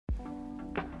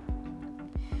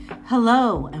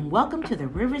Hello, and welcome to the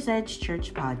River's Edge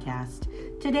Church podcast.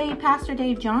 Today, Pastor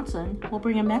Dave Johnson will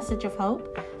bring a message of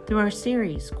hope through our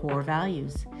series, Core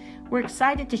Values. We're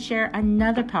excited to share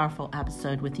another powerful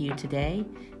episode with you today.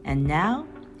 And now,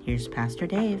 here's Pastor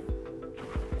Dave.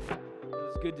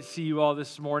 It's good to see you all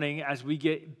this morning as we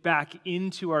get back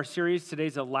into our series.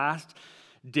 Today's the last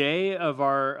day of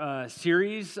our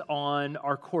series on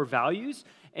our core values.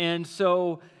 And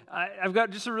so I've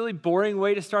got just a really boring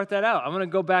way to start that out. I'm going to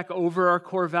go back over our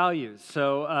core values,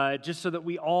 so just so that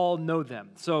we all know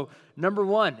them. So number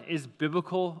one is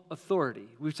biblical authority.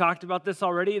 We've talked about this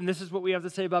already, and this is what we have to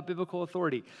say about biblical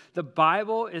authority. The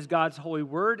Bible is God's holy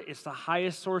word. It's the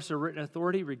highest source of written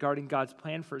authority regarding God's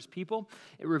plan for his people.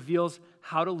 It reveals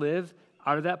how to live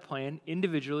out of that plan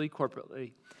individually,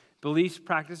 corporately. Beliefs,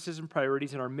 practices, and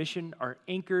priorities in our mission are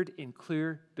anchored in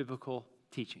clear biblical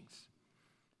teachings.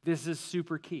 This is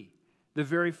super key. The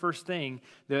very first thing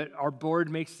that our board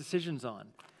makes decisions on.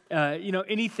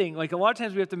 Anything, like a lot of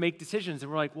times we have to make decisions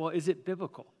and we're like, well, is it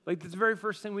biblical? Like that's the very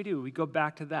first thing we do. We go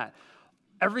back to that.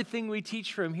 Everything we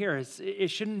teach from here, it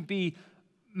shouldn't be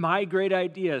my great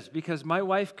ideas, because my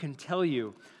wife can tell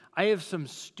you, I have some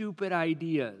stupid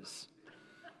ideas.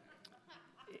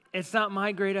 It's not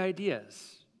my great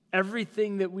ideas.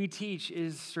 Everything that we teach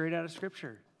is straight out of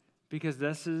Scripture, because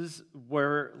this is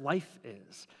where life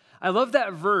is. I love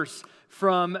that verse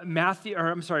from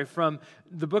from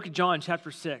the book of John, chapter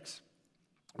 6,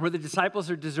 where the disciples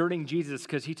are deserting Jesus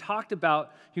because he was talking about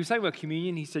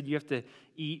communion. He said, you have to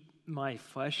eat my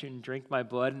flesh and drink my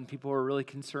blood, and people were really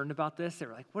concerned about this. They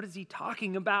were like, what is he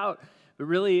talking about? But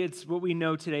really, it's what we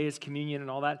know today as communion and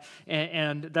all that,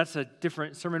 and that's a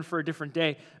different sermon for a different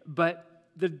day. But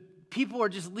the people are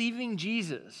just leaving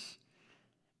Jesus.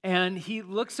 And he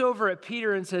looks over at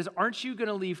Peter and says, aren't you going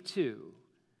to leave too?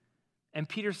 And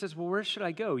Peter says, well, where should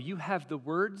I go? You have the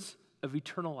words of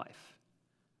eternal life.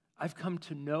 I've come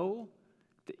to know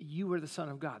that you are the Son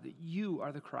of God, that you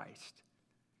are the Christ.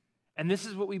 And this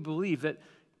is what we believe, that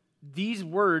these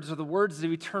words are the words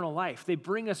of eternal life. They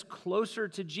bring us closer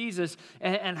to Jesus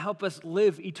and help us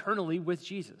live eternally with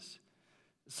Jesus.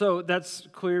 So that's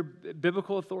clear.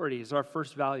 Biblical authority is our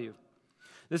first value.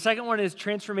 The second one is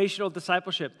transformational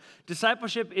discipleship.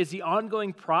 Discipleship is the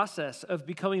ongoing process of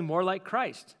becoming more like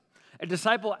Christ. A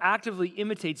disciple actively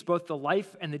imitates both the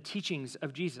life and the teachings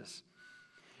of Jesus.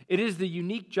 It is the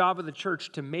unique job of the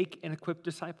church to make and equip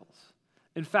disciples.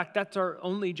 In fact, that's our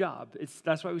only job.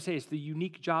 That's why we say it's the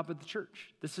unique job of the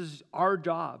church. This is our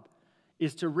job,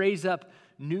 is to raise up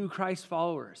new Christ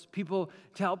followers. To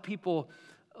help people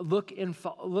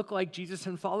look like Jesus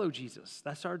and follow Jesus.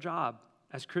 That's our job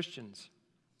as Christians.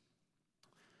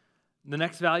 The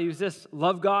next value is this: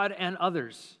 love God and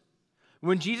others.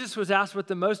 When Jesus was asked what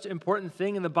the most important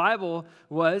thing in the Bible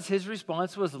was, his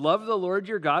response was, love the Lord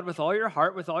your God with all your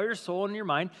heart, with all your soul and your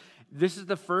mind. This is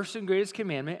the first and greatest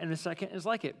commandment, and the second is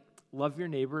like it. Love your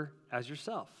neighbor as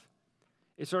yourself.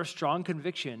 It's our strong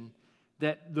conviction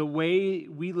that the way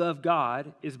we love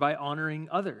God is by honoring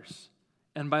others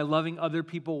and by loving other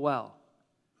people well.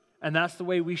 And that's the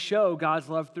way we show God's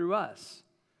love through us.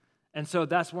 And so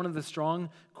that's one of the strong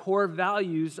core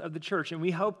values of the church. And we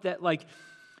hope that,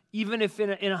 even if in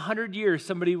 100 years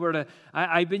somebody were to,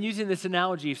 I've been using this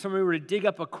analogy, if somebody were to dig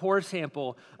up a core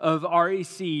sample of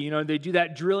REC, they do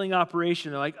that drilling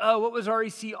operation. They're like, oh, what was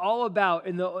REC all about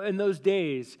in those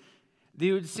days?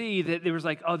 They would see that there was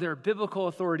they're biblical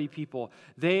authority people.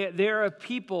 They're a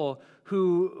people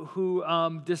who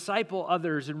disciple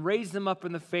others and raise them up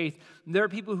in the faith. There are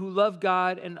people who love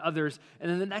God and others.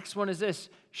 And then the next one is this: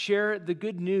 share the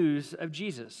good news of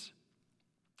Jesus.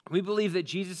 We believe that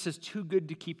Jesus is too good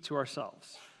to keep to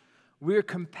ourselves. We are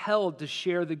compelled to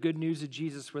share the good news of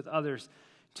Jesus with others,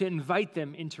 to invite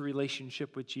them into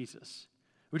relationship with Jesus.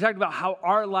 We talked about how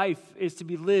our life is to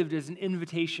be lived as an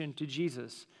invitation to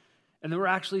Jesus, and that we're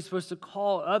actually supposed to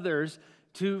call others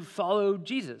to follow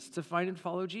Jesus, to find and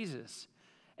follow Jesus.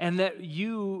 And that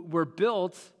you were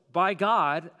built by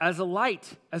God as a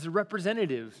light, as a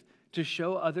representative, to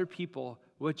show other people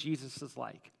what Jesus is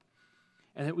like.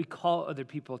 And that we call other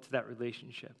people to that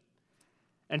relationship.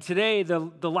 And today,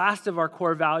 the last of our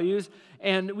core values,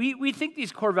 and we think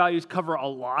these core values cover a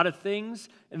lot of things,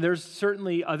 and there's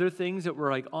certainly other things that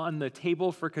were on the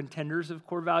table for contenders of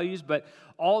core values, but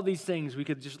all these things we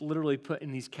could just literally put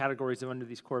in these categories of under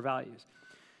these core values,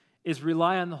 is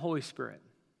rely on the Holy Spirit.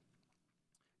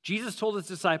 Jesus told his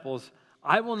disciples,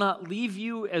 I will not leave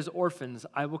you as orphans,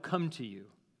 I will come to you.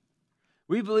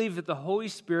 We believe that the Holy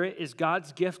Spirit is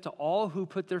God's gift to all who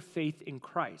put their faith in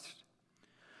Christ.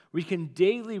 We can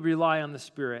daily rely on the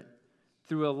Spirit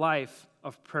through a life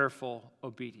of prayerful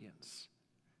obedience.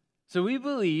 So we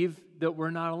believe that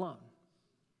we're not alone.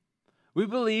 We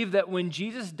believe that when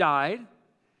Jesus died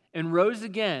and rose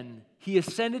again, he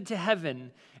ascended to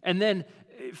heaven, and then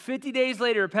 50 days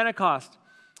later at Pentecost,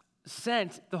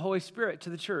 sent the Holy Spirit to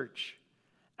the church.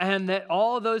 And that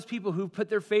all of those people who put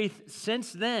their faith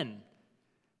since then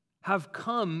have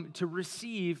come to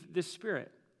receive the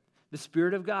Spirit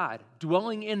of God,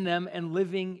 dwelling in them and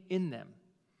living in them.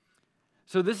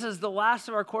 So this is the last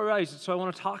of our core values. So I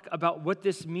want to talk about what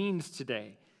this means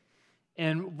today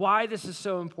and why this is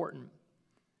so important.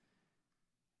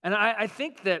 And I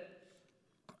think that,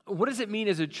 what does it mean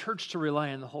as a church to rely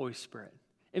on the Holy Spirit?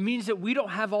 It means that we don't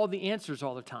have all the answers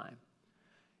all the time.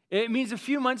 It means a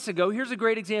few months ago, here's a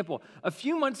great example. A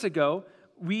few months ago,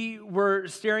 we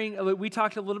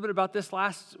talked a little bit about this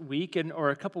last week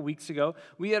or a couple weeks ago.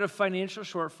 We had a financial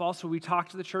shortfall, so we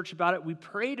talked to the church about it. We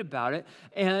prayed about it.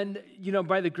 And,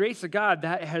 by the grace of God,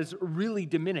 that has really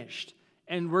diminished.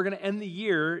 And we're going to end the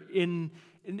year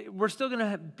we're still going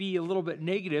to be a little bit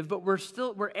negative, but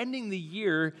we're ending the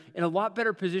year in a lot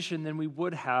better position than we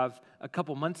would have a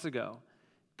couple months ago.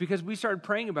 Because we started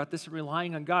praying about this and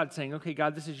relying on God, saying, okay,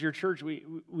 God, this is your church. We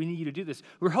need you to do this.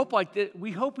 We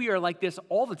hope we are like this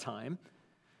all the time.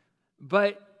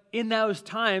 But in those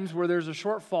times where there's a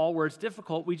shortfall, where it's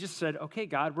difficult, we just said, okay,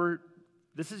 God,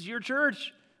 this is your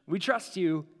church. We trust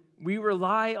you. We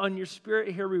rely on your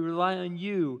Spirit here. We rely on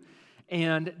you.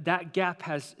 And that gap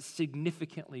has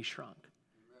significantly shrunk.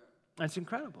 That's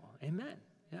incredible. Amen.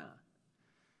 Yeah.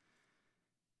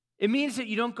 It means that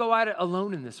you don't go at it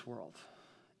alone in this world.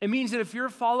 It means that if you're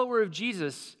a follower of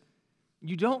Jesus,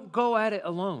 you don't go at it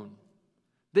alone.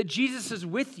 That Jesus is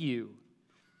with you.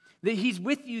 That he's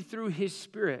with you through his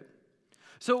Spirit.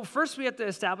 So first we have to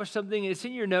establish something. It's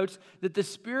in your notes that the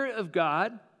Spirit of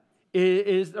God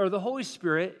or the Holy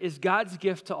Spirit is God's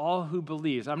gift to all who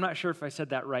believes. I'm not sure if I said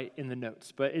that right in the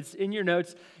notes, but it's in your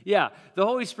notes. Yeah, the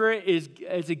Holy Spirit is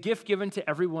a gift given to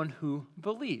everyone who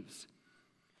believes.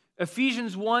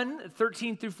 Ephesians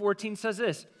 1:13-14 says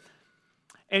this,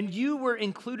 "And you were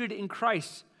included in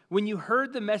Christ when you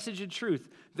heard the message of truth,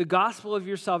 the gospel of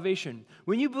your salvation.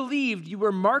 When you believed, you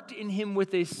were marked in him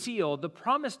with a seal, the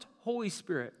promised Holy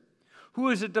Spirit, who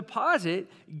is a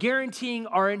deposit guaranteeing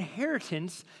our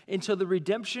inheritance until the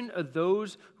redemption of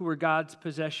those who are God's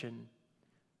possession,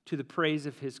 to the praise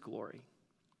of his glory."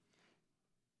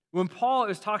 When Paul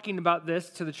is talking about this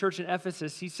to the church in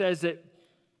Ephesus, he says that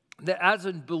as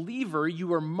a believer,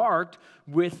 you are marked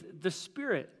with the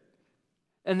Spirit.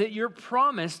 And that you're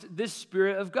promised this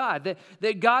Spirit of God,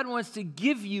 that God wants to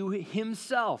give you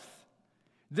himself.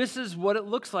 This is what it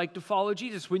looks like to follow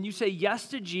Jesus. When you say yes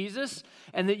to Jesus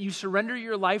and that you surrender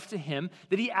your life to him,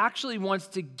 that he actually wants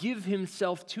to give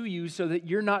himself to you so that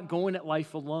you're not going at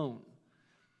life alone.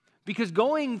 Because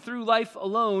going through life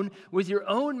alone with your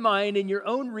own mind and your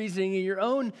own reasoning and your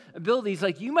own abilities,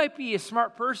 like you might be a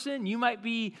smart person, you might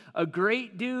be a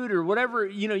great dude or whatever,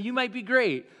 you might be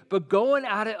great, but going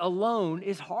at it alone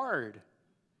is hard.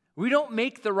 We don't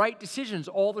make the right decisions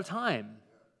all the time.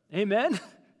 Amen?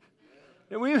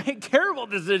 And we make terrible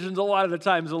decisions a lot of the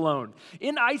times alone.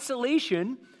 In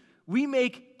isolation, we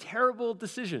make terrible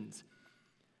decisions.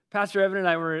 Pastor Evan and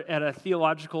I were at a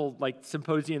theological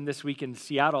symposium this week in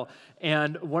Seattle,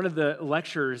 and one of the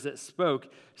lecturers that spoke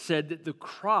said that the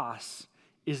cross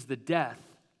is the death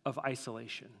of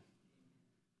isolation.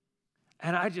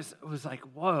 And I just was like,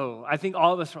 whoa. I think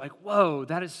all of us were like, whoa,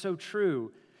 that is so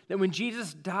true. That when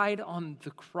Jesus died on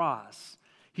the cross,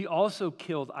 he also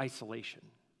killed isolation.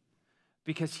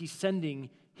 Because he's sending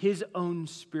his own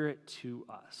Spirit to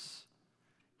us.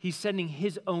 He's sending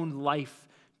his own life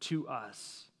to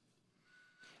us.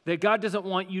 That God doesn't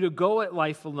want you to go at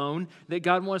life alone, that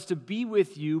God wants to be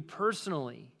with you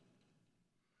personally.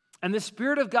 And the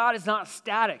Spirit of God is not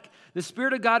static. The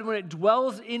Spirit of God, when it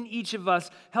dwells in each of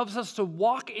us, helps us to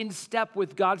walk in step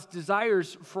with God's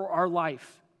desires for our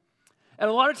life. And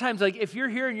a lot of times, if you're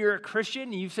here and you're a Christian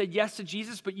and you've said yes to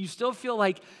Jesus, but you still feel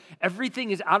like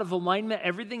everything is out of alignment,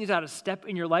 everything is out of step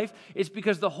in your life, it's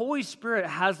because the Holy Spirit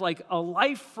has a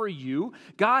life for you.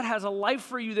 God has a life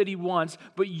for you that he wants,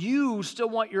 but you still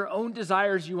want your own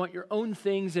desires, you want your own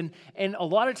things, and a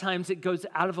lot of times it goes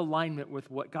out of alignment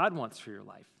with what God wants for your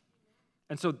life.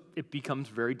 And so it becomes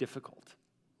very difficult,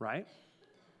 right?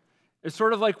 It's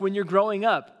sort of like when you're growing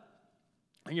up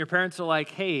and your parents are like,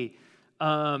 hey,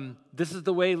 this is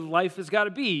the way life has got to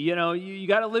be. You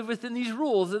got to live within these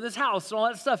rules in this house and all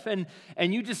that stuff. And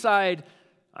you decide,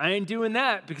 I ain't doing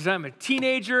that because I'm a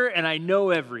teenager and I know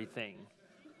everything,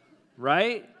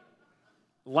 right?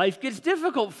 Life gets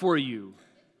difficult for you.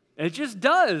 It just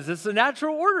does. It's the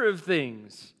natural order of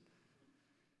things.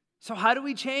 So how do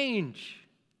we change?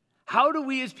 How do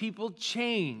we as people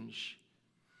change?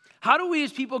 How do we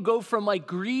as people go from like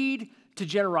greed to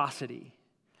generosity?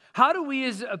 How do we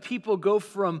as a people go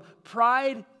from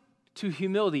pride to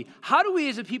humility? How do we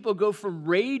as a people go from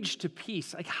rage to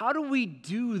peace? Like, how do we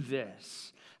do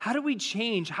this? How do we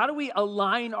change? How do we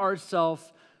align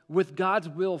ourselves with God's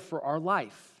will for our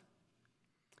life?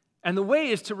 And the way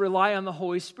is to rely on the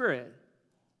Holy Spirit.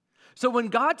 So when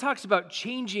God talks about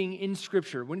changing in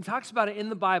Scripture, when he talks about it in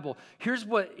the Bible, here's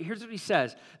what he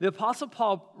says. The Apostle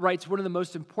Paul writes one of the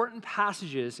most important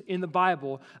passages in the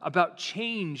Bible about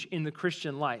change in the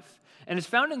Christian life. And it's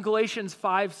found in Galatians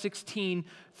 5:16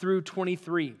 through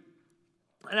 23.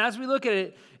 And as we look at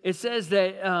it, it says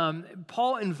that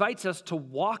Paul invites us to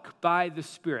walk by the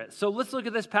Spirit. So let's look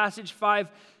at this passage,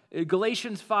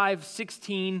 Galatians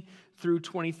 5:16 through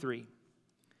 23. It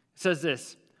says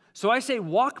this, "So I say,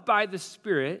 walk by the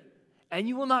Spirit, and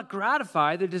you will not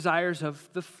gratify the desires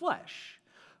of the flesh.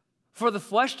 For the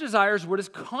flesh desires what is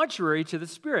contrary to the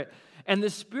Spirit, and the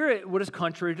Spirit what is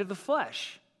contrary to the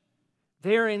flesh.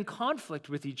 They are in conflict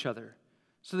with each other,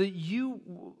 so that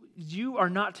you are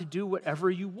not to do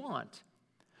whatever you want.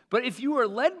 But if you are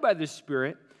led by the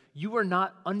Spirit, you are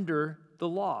not under the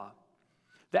law.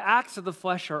 The acts of the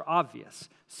flesh are obvious: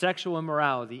 sexual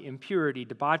immorality, impurity,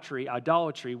 debauchery,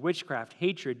 idolatry, witchcraft,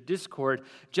 hatred, discord,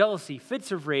 jealousy,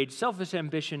 fits of rage, selfish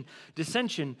ambition,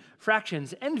 dissension,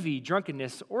 fractions, envy,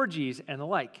 drunkenness, orgies, and the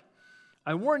like.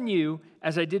 I warn you,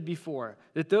 as I did before,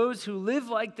 that those who live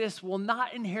like this will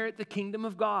not inherit the kingdom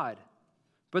of God.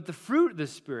 But the fruit of the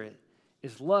Spirit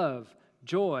is love,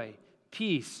 joy,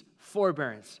 peace,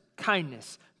 forbearance,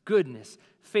 kindness, goodness,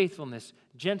 faithfulness,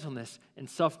 gentleness, and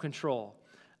self-control.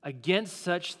 Against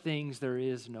such things there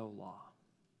is no law."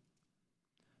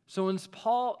 So when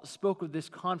Paul spoke of this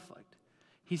conflict,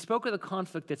 he spoke of the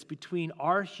conflict that's between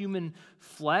our human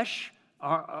flesh,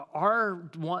 our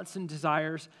wants and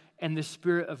desires, and the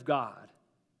Spirit of God.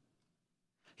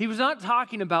 He was not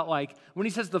talking about, like, when he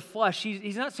says the flesh,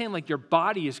 he's not saying like your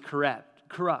body is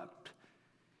corrupt.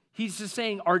 He's just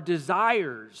saying our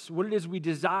desires, what it is we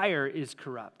desire, is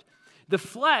corrupt. The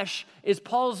flesh is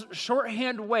Paul's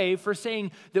shorthand way for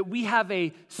saying that we have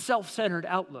a self-centered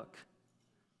outlook.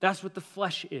 That's what the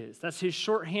flesh is. That's his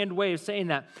shorthand way of saying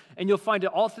that. And you'll find it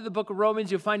all through the book of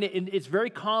Romans. You'll find it, it's very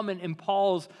common in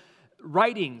Paul's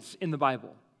writings in the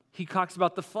Bible. He talks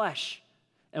about the flesh.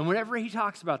 And whenever he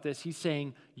talks about this, he's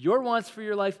saying your wants for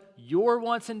your life, your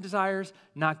wants and desires,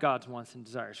 not God's wants and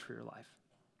desires for your life.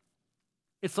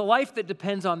 It's the life that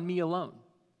depends on me alone.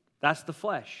 That's the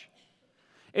flesh.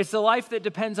 It's the life that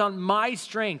depends on my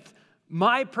strength,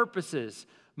 my purposes,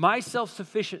 my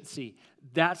self-sufficiency.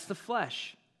 That's the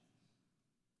flesh.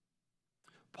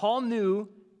 Paul knew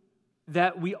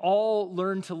that we all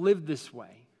learn to live this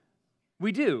way.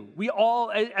 We do. We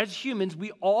all, as humans,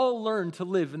 we all learn to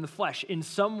live in the flesh in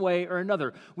some way or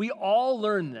another. We all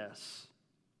learn this,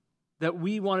 that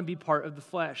we want to be part of the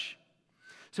flesh.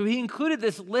 So he included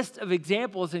this list of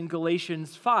examples in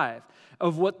Galatians 5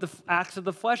 of what the acts of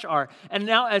the flesh are. And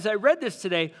now, as I read this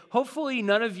today, hopefully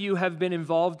none of you have been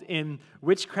involved in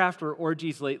witchcraft or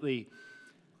orgies lately.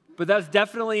 But that's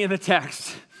definitely in the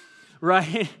text,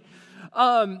 right?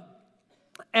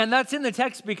 And that's in the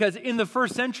text because in the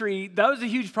first century, that was a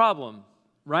huge problem,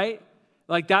 right?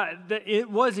 Like that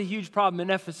it was a huge problem in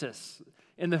Ephesus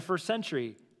in the first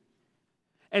century.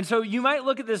 And so you might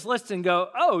look at this list and go,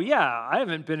 oh yeah, I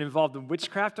haven't been involved in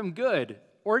witchcraft, I'm good.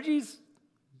 Orgies,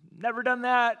 never done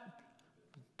that,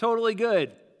 totally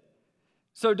good.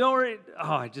 So don't worry.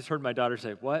 Oh, I just heard my daughter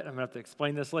say, what? I'm going to have to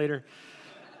explain this later.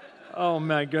 Oh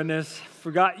my goodness,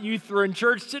 forgot youth were in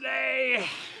church today.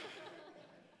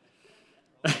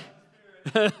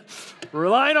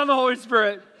 Relying on the Holy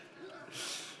Spirit.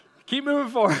 Keep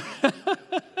moving forward.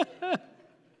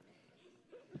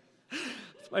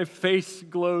 My face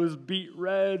glows beet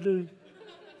red.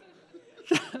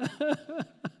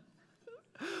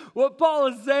 What Paul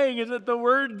is saying is that the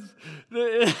words...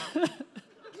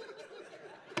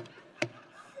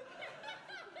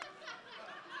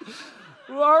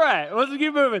 All right, let's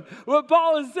keep moving. What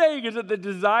Paul is saying is that the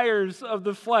desires of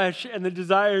the flesh and the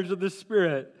desires of the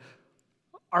Spirit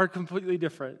are completely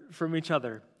different from each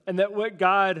other. And that what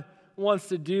God wants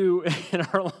to do in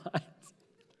our lives...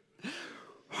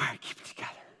 All right, keep it together.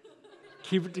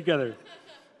 Keep it together.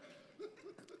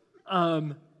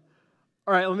 All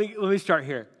right, let me start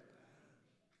here.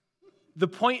 The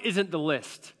point isn't the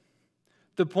list.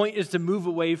 The point is to move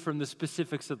away from the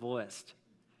specifics of the list.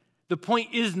 The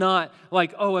point is not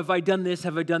like, oh, have I done this?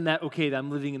 Have I done that? Okay, I'm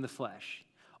living in the flesh.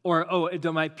 Or,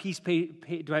 do I have peace,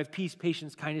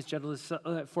 patience, kindness, gentleness,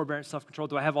 forbearance, self-control?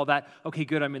 Do I have all that? Okay,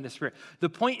 good, I'm in the Spirit. The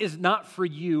point is not for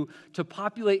you to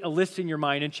populate a list in your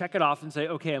mind and check it off and say,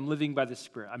 okay, I'm living by the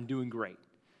Spirit. I'm doing great.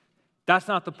 That's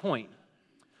not the point.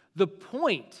 The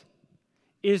point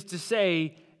is to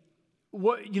say,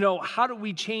 how do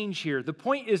we change here? The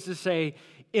point is to say,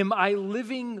 am I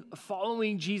living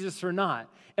following Jesus or not?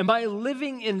 Am I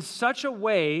living in such a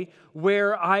way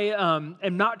where I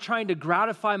am not trying to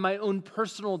gratify my own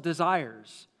personal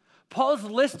desires? Paul's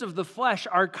list of the flesh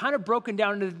are kind of broken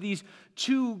down into these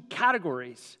two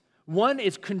categories. One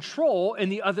is control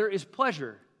and the other is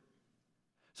pleasure.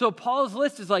 So Paul's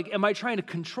list is like, am I trying to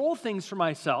control things for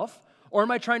myself or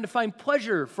am I trying to find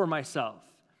pleasure for myself?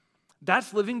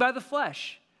 That's living by the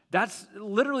flesh. That's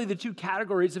literally the two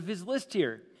categories of his list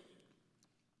here.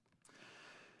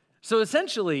 So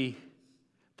essentially,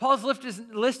 Paul's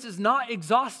list is not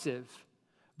exhaustive.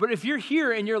 But if you're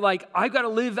here and you're like, I've got to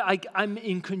live like I'm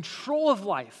in control of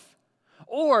life,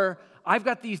 or I've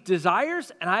got these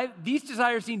desires and these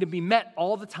desires need to be met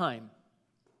all the time,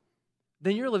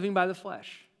 then you're living by the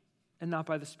flesh and not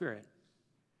by the Spirit.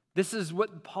 This is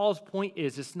what Paul's point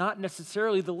is. It's not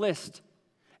necessarily the list.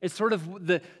 It's sort of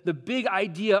the big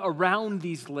idea around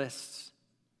these lists,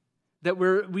 that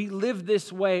we live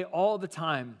this way all the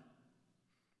time.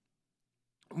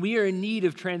 We are in need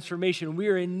of transformation. We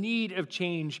are in need of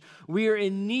change. We are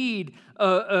in need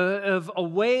of a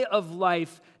way of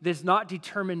life that's not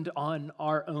determined on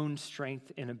our own strength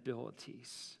and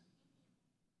abilities.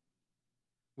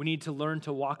 We need to learn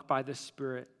to walk by the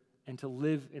Spirit and to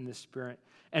live in the Spirit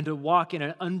and to walk in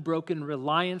an unbroken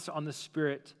reliance on the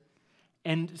Spirit,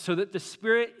 and so that the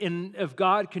Spirit of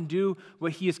God can do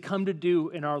what He has come to do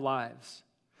in our lives.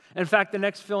 In fact, the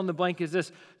next fill in the blank is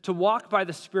this: to walk by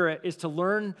the Spirit is to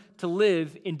learn to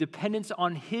live in dependence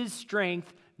on His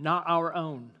strength, not our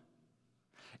own.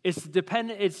 It's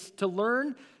to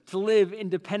learn to live in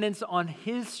dependence on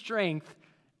His strength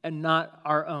and not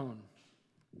our own.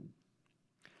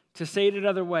 To say it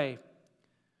another way,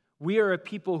 we are a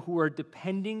people who are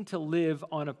depending to live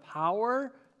on a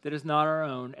power that is not our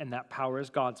own, and that power is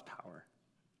God's power.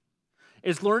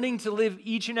 It's learning to live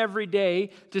each and every day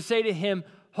to say to Him,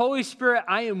 Holy Spirit,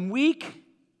 I am weak,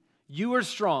 you are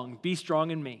strong, be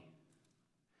strong in me.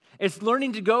 It's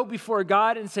learning to go before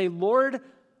God and say, Lord,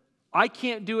 I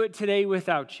can't do it today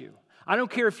without you. I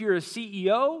don't care if you're a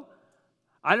CEO.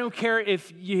 I don't care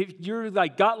if you're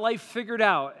like got life figured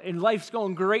out and life's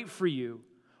going great for you.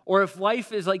 Or if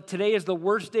life is like today is the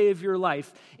worst day of your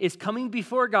life. It's coming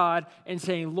before God and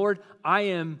saying, Lord, I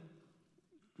am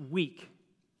weak.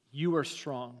 You are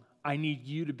strong. I need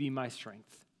you to be my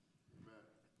strength.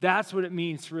 That's what it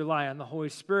means to rely on the Holy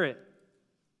Spirit.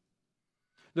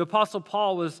 The Apostle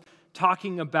Paul was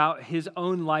talking about his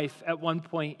own life at one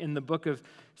point in the book of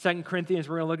 2 Corinthians.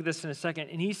 We're going to look at this in a second.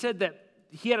 And he said that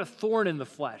he had a thorn in the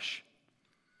flesh,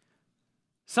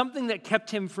 something that kept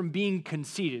him from being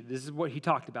conceited. This is what he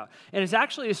talked about. And it's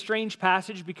actually a strange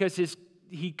passage because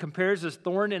he compares his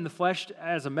thorn in the flesh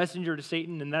as a messenger to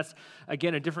Satan. And that's,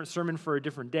 again, a different sermon for a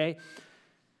different day.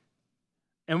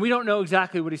 And we don't know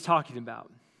exactly what he's talking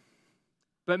about.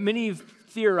 But many have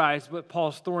theorized what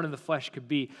Paul's thorn in the flesh could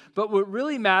be. But what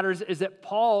really matters is that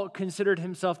Paul considered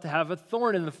himself to have a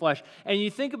thorn in the flesh. And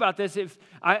you think about this, if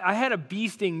I had a bee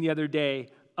sting the other day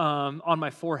on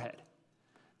my forehead.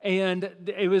 And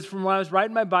it was from when I was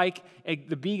riding my bike.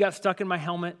 The bee got stuck in my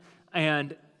helmet,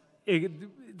 and it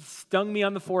stung me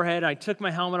on the forehead. I took my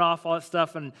helmet off, all that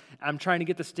stuff, and I'm trying to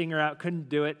get the stinger out. Couldn't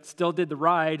do it. Still did the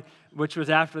ride, which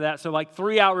was after that. So like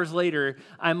 3 hours later,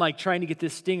 I'm like trying to get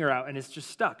this stinger out, and it's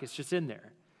just stuck. It's just in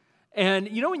there.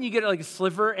 And you know when you get like a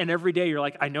sliver, and every day you're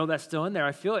like, I know that's still in there.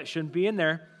 I feel it shouldn't be in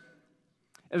there.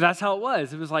 And that's how it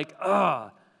was. It was like,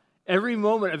 every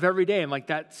moment of every day, I'm like,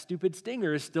 that stupid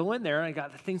stinger is still in there, and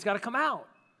the thing's got to come out.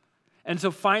 And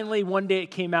so finally, one day it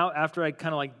came out after I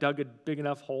kind of like dug a big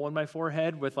enough hole in my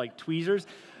forehead with like tweezers,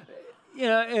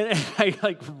 and I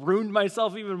like ruined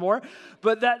myself even more.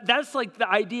 But that's like the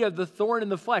idea of the thorn in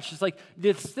the flesh. It's like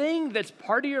this thing that's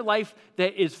part of your life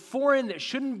that is foreign, that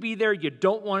shouldn't be there. You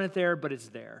don't want it there, but it's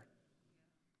there.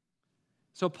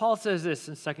 So Paul says this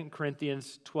in 2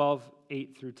 Corinthians 12,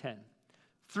 8 through 10.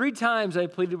 3 times I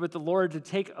pleaded with the Lord to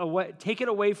take it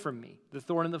away from me, the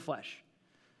thorn in the flesh.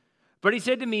 But he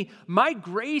said to me, my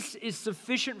grace is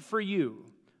sufficient for you,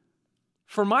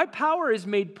 for my power is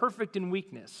made perfect in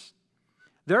weakness.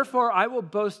 Therefore, I will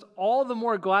boast all the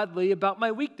more gladly about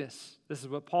my weakness. This is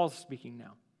what Paul's speaking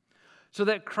now. So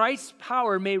that Christ's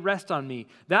power may rest on me.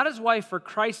 That is why, for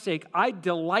Christ's sake, I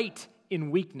delight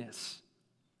in weakness.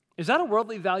 Is that a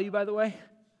worldly value, by the way?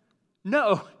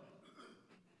 No.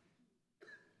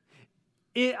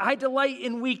 I delight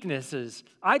in weaknesses.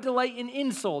 I delight in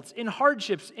insults, in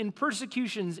hardships, in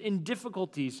persecutions, in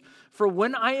difficulties. For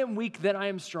when I am weak, then I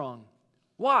am strong.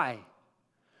 Why?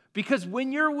 Because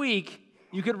when you're weak,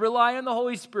 you can rely on the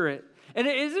Holy Spirit. And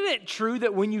isn't it true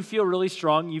that when you feel really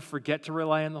strong, you forget to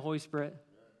rely on the Holy Spirit?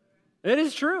 It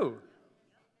is true.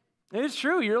 It is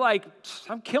true. You're like,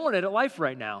 I'm killing it at life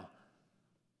right now.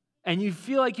 And you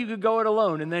feel like you could go it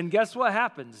alone. And then guess what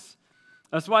happens?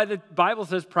 That's why the Bible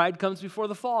says pride comes before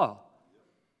the fall.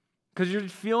 Because you're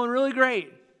feeling really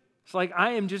great. It's like,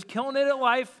 I am just killing it at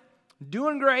life,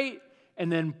 doing great,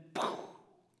 and then poof,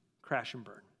 crash and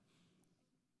burn.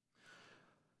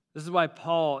 This is why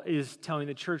Paul is telling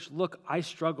the church, look, I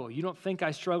struggle. You don't think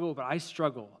I struggle, but I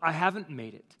struggle. I haven't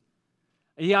made it.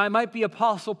 Yeah, I might be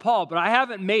Apostle Paul, but I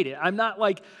haven't made it. I'm not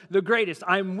like the greatest.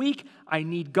 I'm weak. I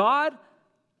need God.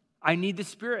 I need the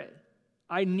Spirit.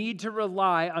 I need to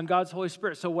rely on God's Holy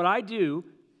Spirit. So what I do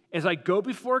is I go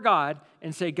before God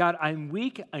and say, God, I'm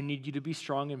weak. I need you to be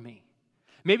strong in me.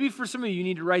 Maybe for some of you, you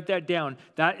need to write that down.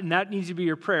 That needs to be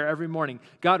your prayer every morning.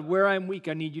 God, where I'm weak,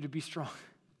 I need you to be strong.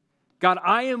 God,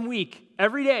 I am weak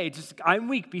every day. I'm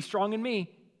weak. Be strong in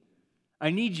me.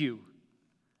 I need you.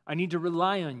 I need to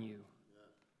rely on you.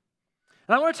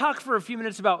 And I want to talk for a few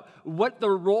minutes about what the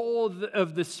role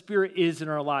of the Spirit is in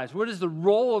our lives. What is the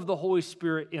role of the Holy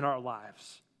Spirit in our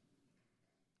lives?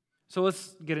 So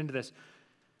let's get into this.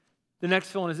 The next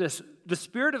fill-in is this. The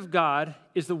Spirit of God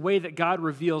is the way that God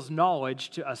reveals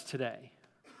knowledge to us today.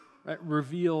 Right?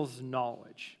 Reveals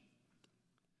knowledge.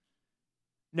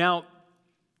 Now,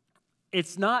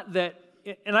 it's not that,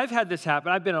 and I've had this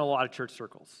happen. I've been in a lot of church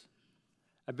circles.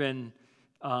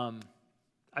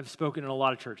 I've spoken in a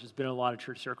lot of churches, been in a lot of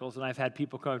church circles, and I've had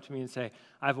people come up to me and say,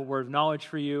 I have a word of knowledge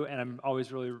for you, and I'm always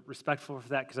really respectful for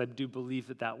that because I do believe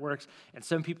that that works. And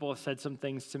some people have said some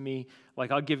things to me,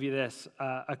 like I'll give you this.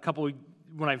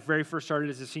 When I very first started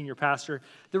as a senior pastor,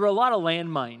 there were a lot of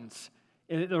landmines.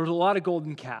 There was a lot of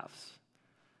golden calves.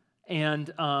 And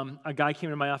a guy came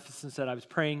into my office and said, I was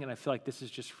praying, and I feel like this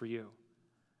is just for you.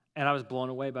 And I was blown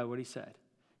away by what he said.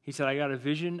 He said, I got a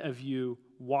vision of you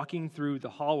walking through the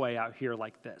hallway out here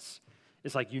like this.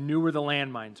 It's like you knew where the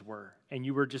landmines were, and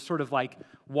you were just sort of like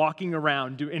walking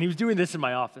around. And he was doing this in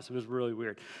my office. It was really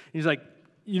weird. He's like,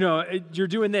 you're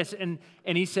doing this. And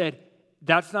he said,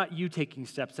 that's not you taking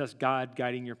steps. That's God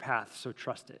guiding your path, so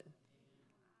trust it.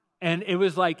 And it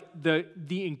was like the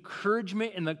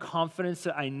encouragement and the confidence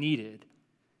that I needed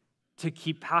to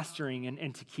keep pastoring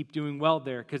and to keep doing well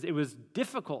there, because it was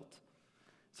difficult.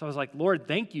 So I was like, Lord,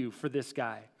 thank you for this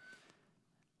guy.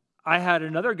 I had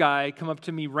another guy come up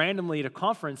to me randomly at a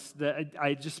conference that I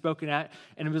had just spoken at,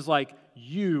 and it was like,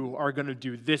 you are going to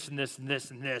do this and this and this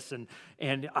and this, and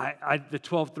the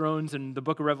 12 thrones and the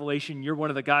book of Revelation, you're one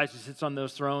of the guys who sits on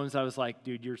those thrones. I was like,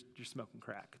 dude, you're smoking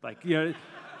crack. Like,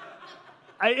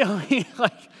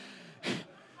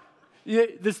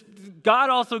 this God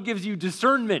also gives you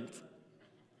discernment.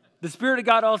 The Spirit of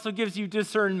God also gives you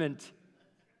discernment.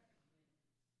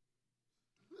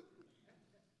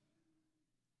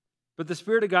 But the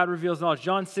Spirit of God reveals knowledge.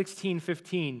 John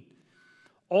 16:15.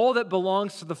 All that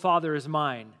belongs to the Father is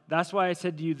mine. That's why I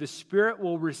said to you, the Spirit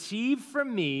will receive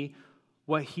from me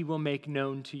what he will make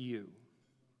known to you.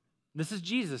 This is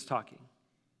Jesus talking.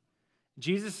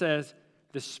 Jesus says,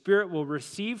 the Spirit will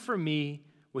receive from me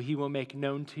what he will make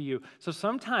known to you. So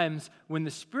sometimes when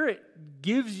the Spirit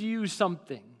gives you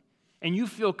something and you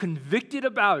feel convicted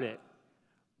about it,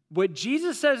 what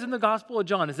Jesus says in the Gospel of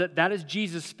John is that is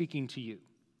Jesus speaking to you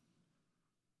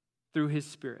through his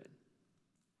Spirit.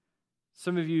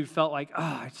 Some of you felt like,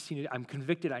 I'm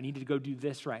convicted. I need to go do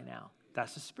this right now.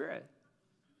 That's the Spirit.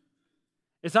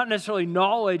 It's not necessarily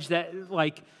knowledge that,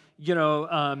 like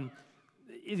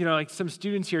some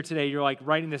students here today, you're like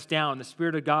writing this down. The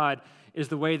Spirit of God is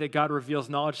the way that God reveals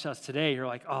knowledge to us today. You're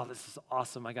like, oh, this is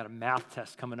awesome. I got a math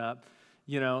test coming up.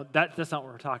 That's not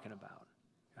what we're talking about.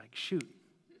 You're like, shoot,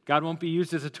 God won't be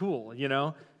used as a tool,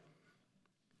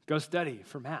 Go study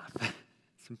for math.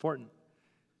 It's important.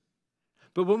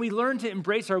 But when we learn to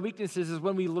embrace our weaknesses is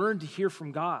when we learn to hear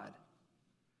from God.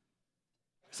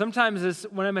 Sometimes it's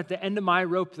when I'm at the end of my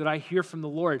rope that I hear from the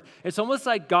Lord. It's almost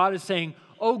like God is saying,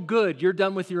 oh, good, you're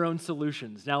done with your own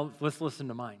solutions. Now let's listen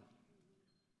to mine.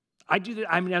 I do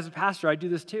that. As a pastor, I do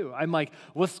this too. I'm like,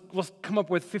 let's come up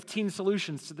with 15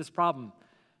 solutions to this problem.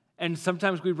 And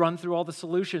sometimes we run through all the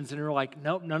solutions and we're like,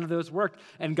 nope, none of those worked.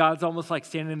 And God's almost like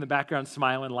standing in the background,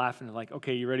 smiling, laughing, and like,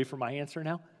 okay, you ready for my answer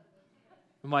now?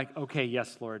 I'm like, okay,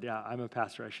 yes, Lord. Yeah, I'm a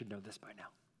pastor. I should know this by now.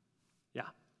 Yeah.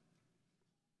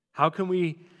 How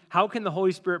can the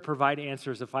Holy Spirit provide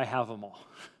answers if I have them all?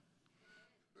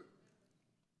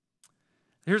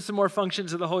 Here's some more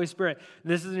functions of the Holy Spirit.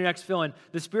 This is the next fill-in.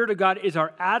 The Spirit of God is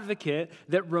our advocate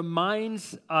that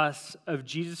reminds us of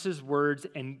Jesus' words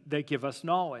and that give us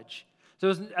knowledge.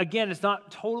 So again, it's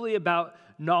not totally about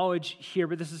knowledge here,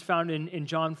 but this is found in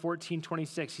John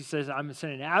 14:26. He says, I'm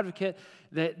sending an advocate,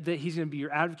 that he's going to be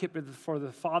your advocate before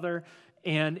the Father,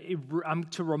 and I'm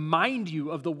to remind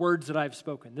you of the words that I've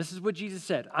spoken. This is what Jesus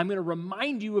said. I'm going to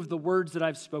remind you of the words that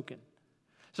I've spoken.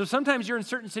 So sometimes you're in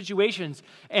certain situations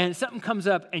and something comes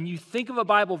up and you think of a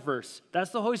Bible verse. That's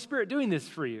the Holy Spirit doing this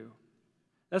for you.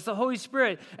 That's the Holy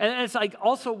Spirit. And it's like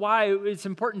also why it's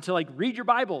important to like read your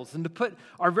Bibles and to put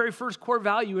our very first core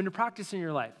value into practice in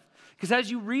your life. Because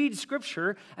as you read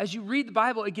Scripture, as you read the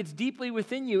Bible, it gets deeply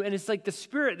within you, and it's like the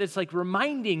Spirit that's like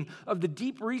reminding of the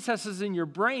deep recesses in your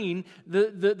brain,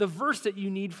 the verse that you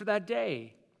need for that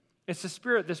day. It's the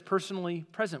Spirit that's personally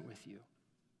present with you.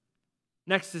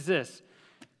 Next is this.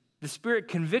 The Spirit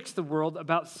convicts the world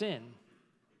about sin.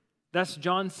 That's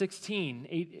John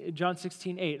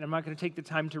 16:8. And I'm not going to take the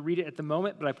time to read it at the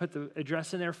moment, but I put the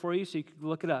address in there for you so you can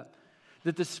look it up.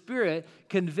 That the Spirit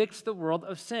convicts the world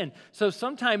of sin. So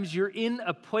sometimes you're in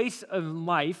a place of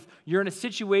life, you're in a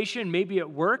situation, maybe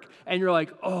at work, and you're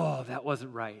like, oh, that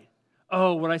wasn't right.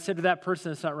 Oh, what I said to that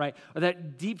person is not right. Or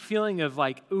that deep feeling of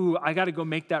like, ooh, I got to go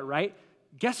make that right.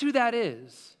 Guess who that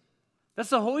is? That's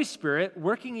the Holy Spirit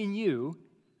working in you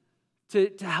to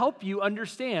help you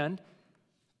understand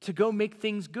to go make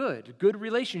things good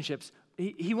relationships.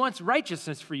 He wants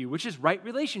righteousness for you, which is right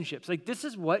relationships. Like this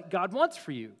is what God wants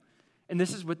for you. And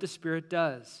this is what the Spirit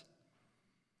does.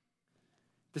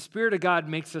 The Spirit of God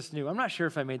makes us new. I'm not sure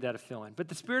if I made that a fill-in, but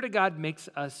the Spirit of God makes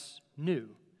us new.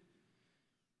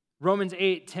 Romans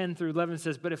 8:10-11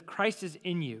 says, but if Christ is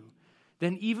in you,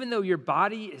 then even though your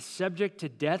body is subject to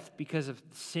death because of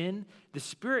sin, the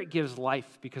Spirit gives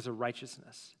life because of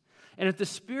righteousness. And if the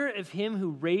Spirit of him who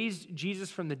raised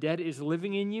Jesus from the dead is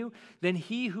living in you, then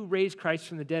he who raised Christ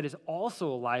from the dead is also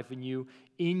alive in you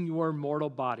in your mortal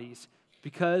bodies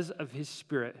because of his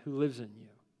Spirit who lives in you.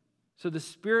 So the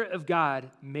Spirit of God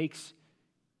makes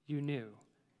you new,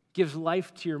 gives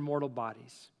life to your mortal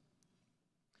bodies.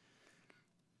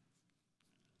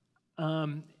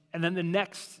 And then the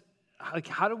next, like,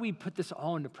 how do we put this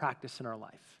all into practice in our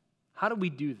life? How do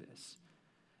we do this?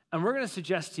 And we're going to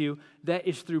suggest to you that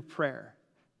it's through prayer.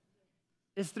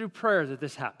 It's through prayer that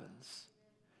this happens.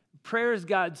 Prayer is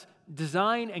God's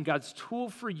design and God's tool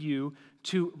for you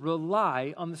to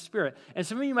rely on the Spirit. And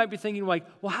some of you might be thinking like,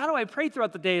 well, how do I pray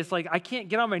throughout the day? It's like, I can't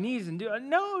get on my knees and do it.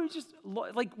 No, just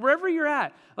like wherever you're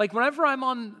at. Like whenever I'm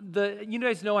on you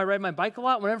guys know I ride my bike a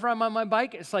lot. Whenever I'm on my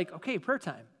bike, it's like, okay, prayer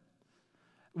time.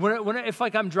 If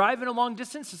like I'm driving a long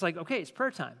distance, it's like, okay, it's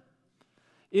prayer time.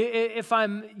 If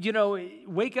I'm,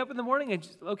 wake up in the morning and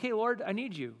just, okay, Lord, I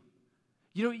need you.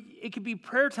 It could be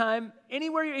prayer time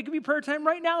anywhere. It could be prayer time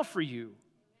right now for you.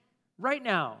 Right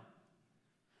now.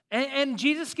 And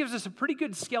Jesus gives us a pretty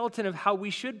good skeleton of how we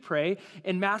should pray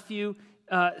in Matthew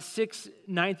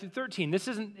 6:9-13. This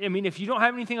isn't, if you don't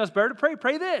have anything else better to pray,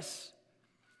 pray this.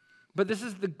 But this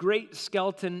is the great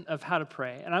skeleton of how to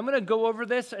pray. And I'm going to go over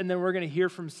this, and then we're going to hear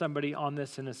from somebody on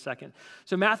this in a second.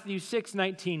 So Matthew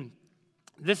 6:19,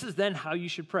 this is then how you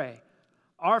should pray.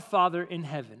 Our Father in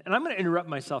heaven. And I'm going to interrupt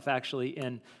myself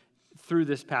actually through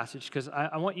this passage because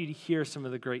I want you to hear some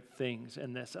of the great things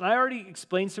in this. And I already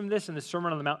explained some of this in the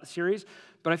Sermon on the Mount series,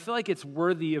 but I feel like it's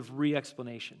worthy of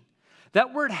re-explanation.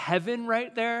 That word heaven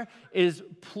right there is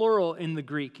plural in the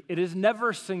Greek. It is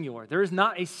never singular. There is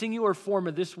not a singular form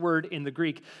of this word in the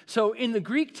Greek. So in the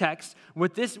Greek text,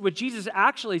 what Jesus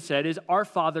actually said is our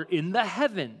Father in the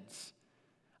heavens.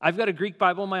 I've got a Greek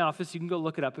Bible in my office. You can go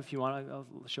look it up if you want. I'll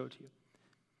show it to you.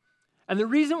 And the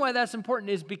reason why that's important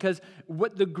is because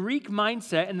what the Greek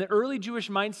mindset and the early Jewish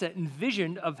mindset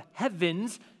envisioned of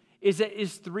heavens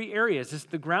is three areas. It's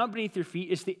the ground beneath your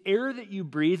feet, it's the air that you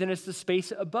breathe, and it's the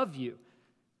space above you.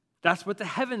 That's what the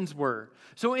heavens were.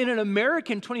 So in an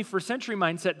American 21st century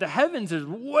mindset, the heavens is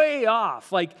way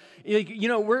off.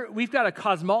 We've got a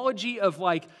cosmology of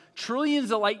like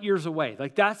trillions of light years away.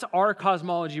 Like that's our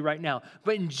cosmology right now.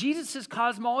 But in Jesus'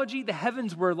 cosmology, the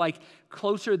heavens were like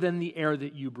closer than the air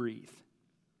that you breathe.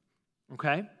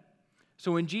 Okay?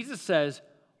 So when Jesus says,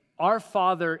 our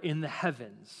Father in the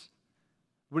heavens,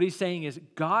 what he's saying is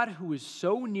God who is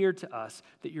so near to us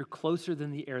that you're closer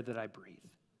than the air that I breathe.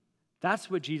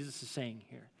 That's what Jesus is saying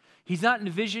here. He's not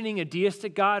envisioning a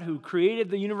deistic God who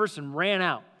created the universe and ran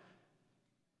out.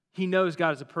 He knows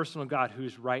God is a personal God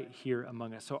who's right here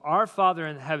among us. So our Father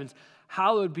in the heavens,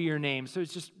 hallowed be your name. So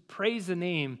it's just praise the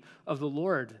name of the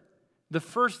Lord The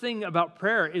first thing about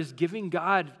prayer is giving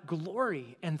God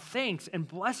glory and thanks and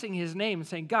blessing his name and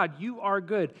saying, God, you are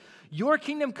good. Your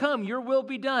kingdom come, your will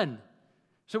be done.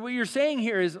 So what you're saying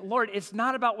here is, Lord, it's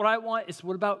not about what I want, it's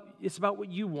about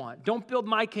what you want. Don't build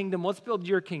my kingdom, let's build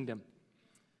your kingdom.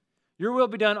 Your will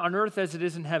be done on earth as it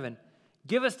is in heaven.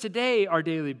 Give us today our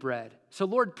daily bread. So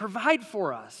Lord, provide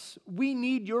for us. We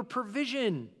need your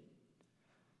provision.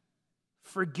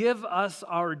 Forgive us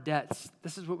our debts.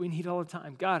 This is what we need all the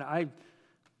time. God, I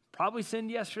probably sinned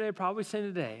yesterday, probably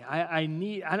sinned today.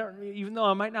 Even though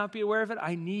I might not be aware of it,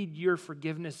 I need your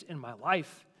forgiveness in my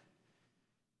life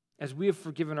as we have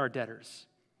forgiven our debtors.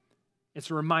 It's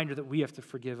a reminder that we have to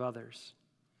forgive others.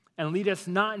 And lead us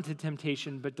not into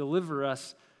temptation, but deliver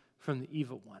us from the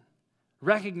evil one.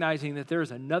 Recognizing that there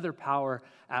is another power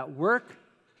at work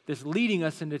that's leading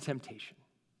us into temptation.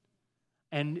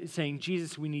 And saying,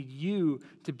 Jesus, we need you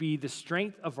to be the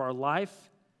strength of our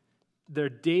life, our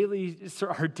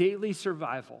daily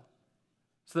survival,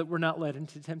 so that we're not led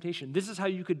into temptation. This is how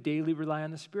you could daily rely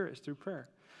on the Spirit, is through prayer.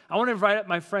 I want to invite up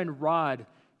my friend Rod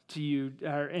to you,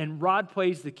 and Rod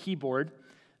plays the keyboard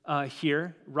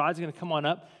here. Rod's going to come on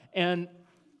up. And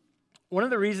one of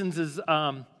the reasons is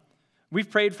we've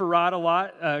prayed for Rod a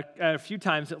lot, a few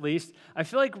times at least. I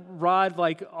feel like Rod,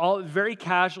 very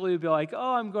casually would be like,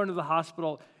 oh, I'm going to the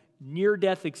hospital,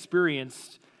 near-death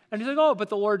experience. And he's like, oh, but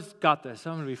the Lord's got this.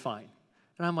 I'm going to be fine.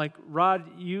 And I'm like,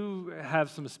 Rod, you have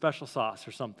some special sauce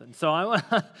or something. So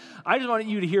I just wanted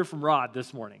you to hear from Rod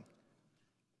this morning.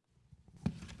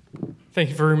 Thank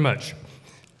you very much.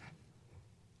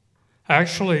 I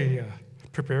actually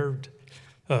prepared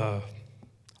a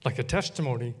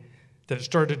testimony that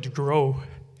started to grow.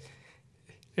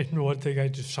 And one thing I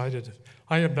decided,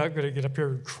 I am not going to get up here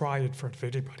and cry in front of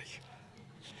anybody.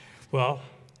 Well,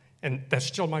 and that's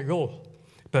still my goal.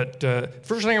 But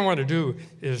first thing I want to do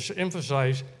is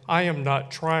emphasize, I am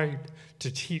not trying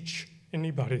to teach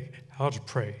anybody how to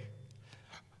pray.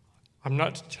 I'm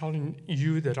not telling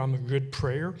you that I'm a good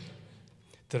prayer,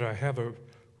 that I have a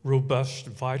robust,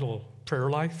 vital prayer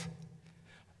life.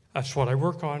 That's what I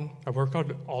work on. I work on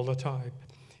it all the time.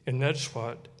 And I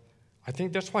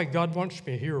think that's why God wants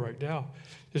me here right now,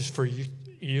 is for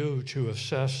you to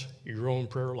assess your own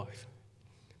prayer life.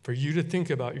 For you to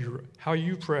think about how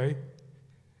you pray.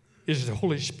 Is the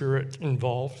Holy Spirit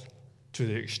involved to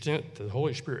the extent that the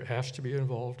Holy Spirit has to be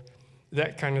involved?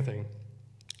 That kind of thing.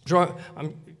 So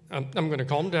I'm going to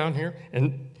calm down here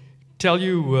and tell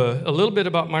you a little bit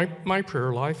about my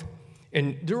prayer life.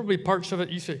 And there will be parts of it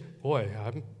you say, boy,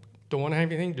 I don't want to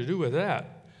have anything to do with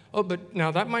that. Oh, but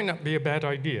now that might not be a bad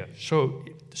idea. So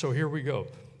here we go.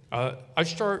 I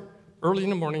start early in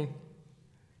the morning.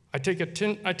 I take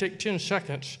 10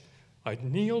 seconds. I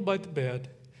kneel by the bed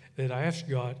and I ask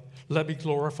God, let me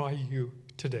glorify you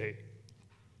today.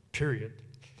 Period.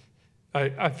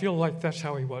 I feel like that's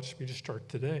how he wants me to start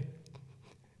today.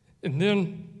 And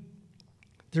then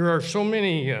there are so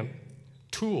many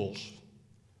tools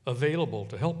available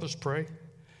to help us pray.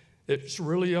 It's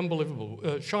really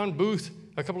unbelievable. Sean Booth,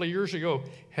 a couple of years ago,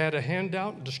 had a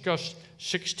handout and discussed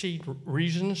 16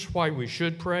 reasons why we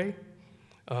should pray.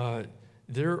 I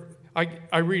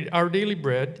read Our Daily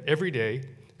Bread every day.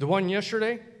 The one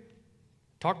yesterday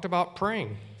talked about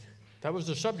praying. That was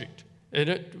the subject. And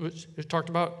it talked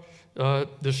about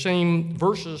the same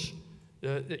verses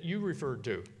that you referred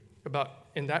to about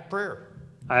in that prayer.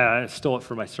 I stole it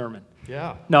for my sermon.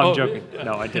 Yeah. No, I'm joking.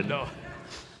 No, I didn't. No.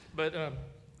 But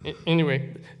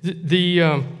anyway,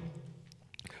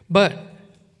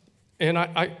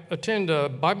 I attend a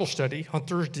Bible study on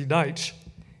Thursday nights,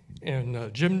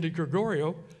 and Jim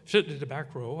DeGregorio, sitting in the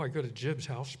back row. I go to Jim's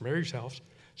house, Mary's house,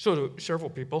 so do several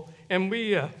people, and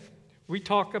we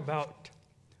talk about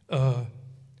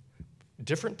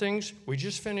different things. We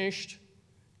just finished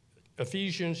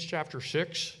Ephesians chapter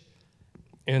 6,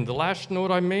 and the last note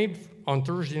I made on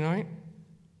Thursday night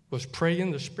was pray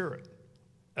in the Spirit.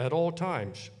 At all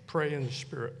times, pray in the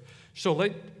Spirit. So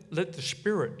let the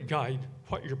Spirit guide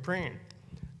what you're praying.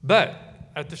 But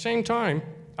at the same time,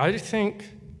 I think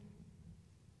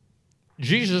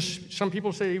Jesus, some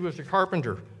people say he was a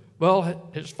carpenter. Well,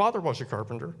 his father was a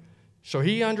carpenter, so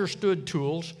he understood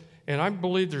tools, and I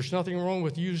believe there's nothing wrong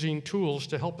with using tools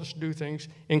to help us do things,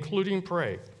 including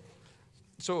pray.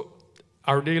 So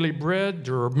Our Daily Bread,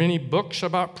 there are many books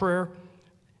about prayer,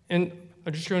 and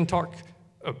I'm just going to talk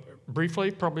briefly,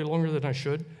 probably longer than I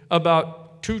should,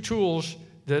 about two tools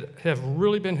that have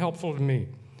really been helpful to me.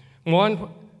 One,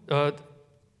 the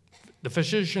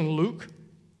physician Luke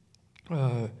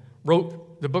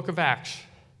wrote the book of Acts.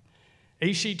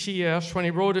 ACTS, when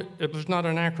he wrote it, it was not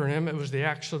an acronym, it was the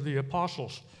Acts of the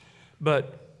Apostles.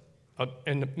 But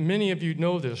and many of you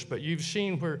know this, but you've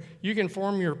seen where you can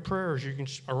form your prayers, you can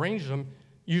arrange them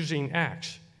using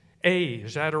acts. A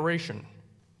is adoration.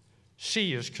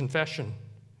 C is confession.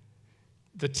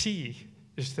 The T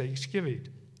is thanksgiving.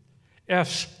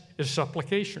 S is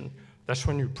supplication. That's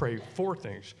when you pray for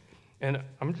things. And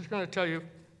I'm just going to tell you,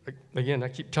 again, I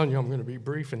keep telling you I'm going to be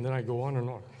brief, and then I go on and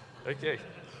on. Okay.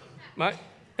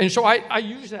 And so I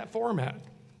use that format.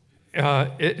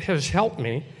 It has helped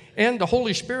me. And the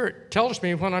Holy Spirit tells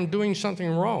me when I'm doing something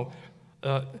wrong.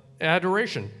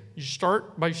 Adoration. You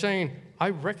start by saying, I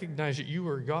recognize that you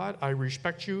are God. I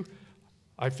respect you.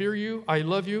 I fear you. I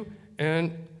love you.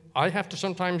 And I have to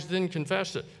sometimes then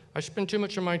confess it. I spend too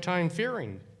much of my time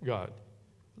fearing God.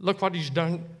 Look what he's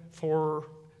done for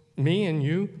me and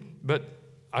you. But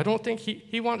I don't think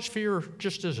he wants fear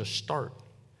just as a start.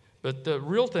 But the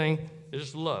real thing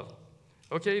is love.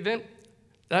 Okay, then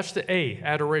that's the A,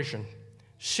 adoration.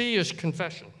 C is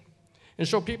confession. And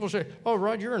so people say, oh,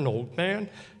 Rod, you're an old man.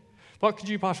 What could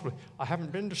you possibly? I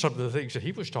haven't been to some of the things that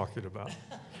he was talking about.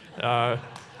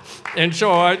 And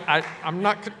so I'm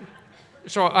not,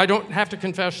 so I don't have to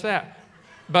confess that.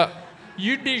 But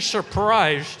you'd be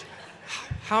surprised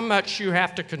how much you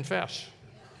have to confess.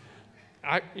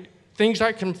 Things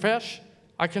I confess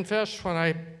when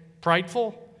I'm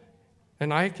prideful,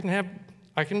 and I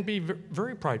can be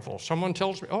very prideful. Someone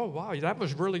tells me, oh, wow, that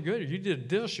was really good. You did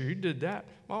this or you did that.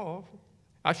 Oh,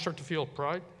 I start to feel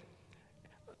pride.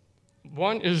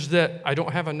 One is that I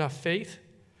don't have enough faith.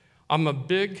 I'm a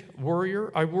big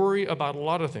worrier. I worry about a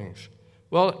lot of things.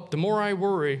 Well, the more I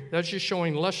worry, that's just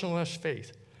showing less and less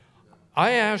faith.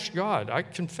 I ask God, I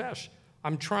confess,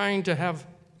 I'm trying to have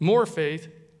more faith,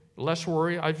 less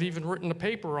worry. I've even written a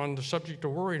paper on the subject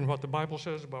of worry and what the Bible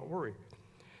says about worry.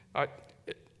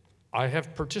 I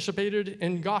have participated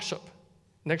in gossip.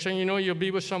 Next thing you know, you'll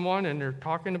be with someone and they're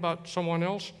talking about someone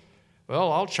else.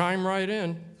 Well, I'll chime right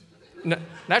in.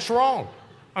 That's wrong.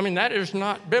 I mean, that is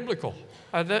not biblical.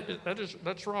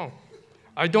 That's wrong.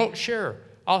 I don't share.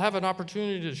 I'll have an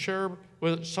opportunity to share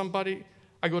with somebody.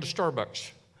 I go to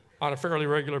Starbucks on a fairly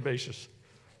regular basis.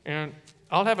 And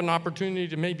I'll have an opportunity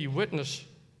to maybe witness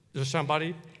to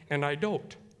somebody, and I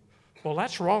don't. Well,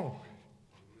 that's wrong.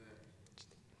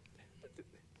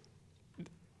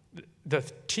 The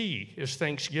T is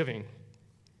thanksgiving.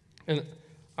 And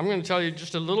I'm going to tell you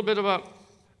just a little bit about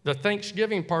the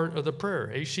thanksgiving part of the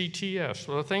prayer, ACTS.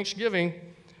 Well, the thanksgiving,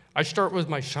 I start with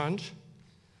my sons.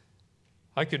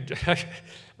 I could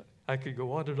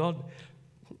go on and on.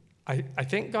 I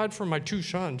thank God for my two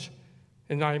sons,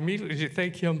 and I immediately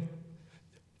thank him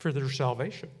for their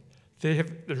salvation.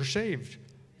 They're saved.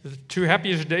 The two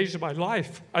happiest days of my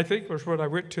life, I think, was when I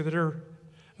went to their,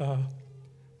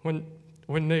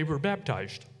 when they were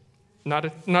baptized. Not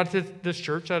at this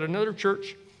church, at another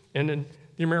church, and in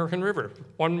the American River.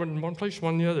 One in one place,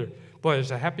 one in the other. Boy, it's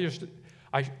the happiest.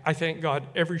 I thank God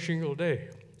every single day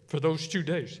for those 2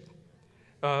 days.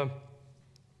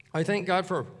 I thank God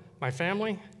for my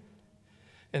family,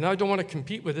 and I don't want to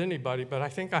compete with anybody, but I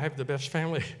think I have the best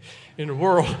family in the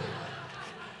world.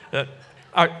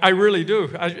 I really do.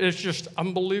 It's just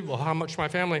unbelievable how much my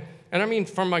family, and I mean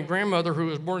from my grandmother who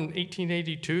was born in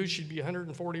 1882, she'd be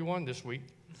 141 this week.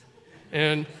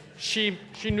 And she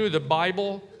knew the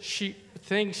Bible.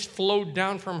 Things flowed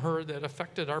down from her that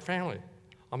affected our family.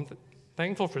 I'm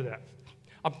thankful for that.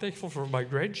 I'm thankful for my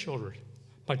grandchildren,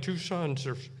 my two sons,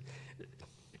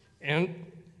 and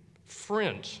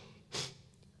friends.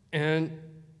 And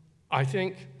I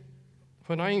think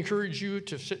when I encourage you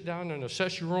to sit down and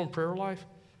assess your own prayer life,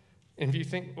 and if you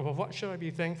think, well, what should I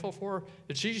be thankful for?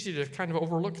 It's easy to kind of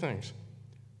overlook things.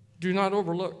 Do not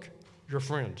overlook your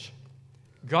friends.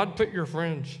 God put your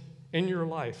friends in your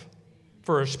life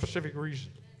for a specific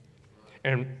reason.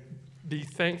 And be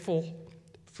thankful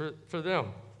for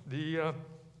them.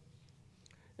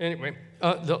 Anyway,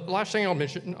 the last thing I'll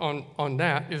mention on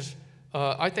that is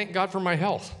I thank God for my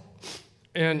health.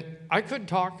 And I could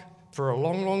talk for a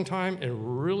long, long time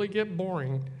and really get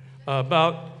boring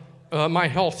about my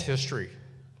health history.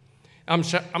 I'm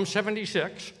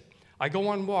 76. I go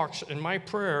on walks, and my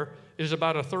prayer is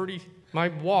about my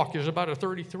walk is about a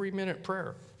 33-minute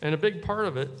prayer. And a big part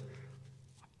of it,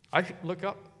 I look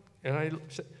up and I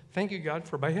say, thank you, God,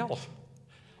 for my health.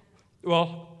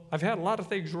 Well, I've had a lot of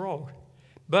things wrong.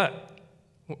 But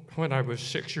when I was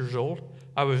 6 years old,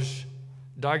 I was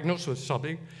diagnosed with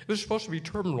something. It was supposed to be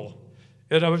terminal.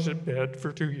 And I was in bed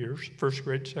for 2 years, first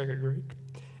grade, second grade.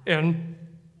 And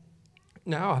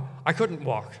now I couldn't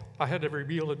walk. I had every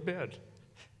meal in bed.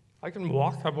 I can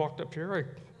walk. I walked up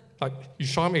here. You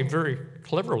saw me very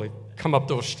cleverly come up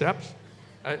those steps.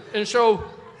 And so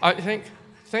I think,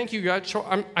 thank you, God. So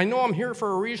I know I'm here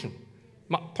for a reason.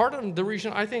 Part of the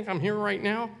reason I think I'm here right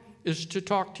now is to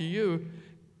talk to you,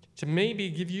 to maybe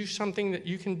give you something that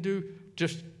you can do,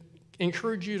 just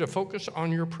encourage you to focus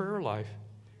on your prayer life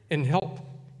and help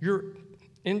your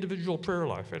individual prayer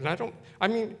life. And I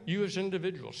mean you as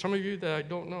individuals, some of you that I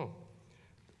don't know.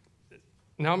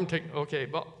 Now I'm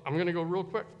going to go real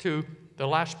quick to the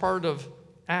last part of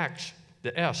Acts,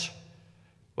 the S.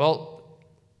 Well,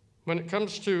 when it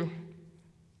comes to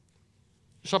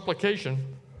supplication,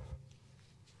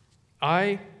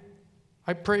 I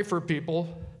pray for people,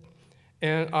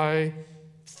 and I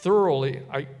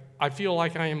feel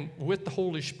like I am with the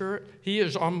Holy Spirit. He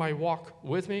is on my walk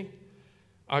with me.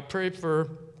 I pray for,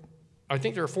 I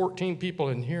think there are 14 people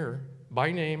in here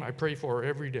by name I pray for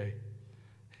every day.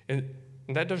 And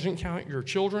that doesn't count your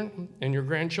children and your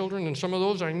grandchildren, and some of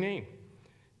those I name.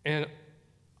 And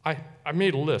I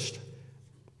made a list.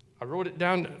 I wrote it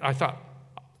down. I thought,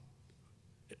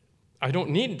 I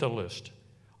don't need the list.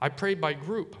 I pray by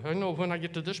group. I know when I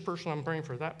get to this person, I'm praying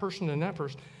for that person and that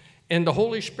person. And the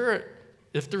Holy Spirit,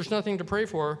 if there's nothing to pray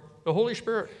for, the Holy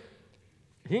Spirit,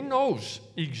 He knows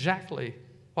exactly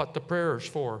what the prayer is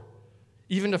for,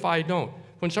 even if I don't.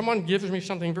 When someone gives me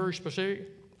something very specific,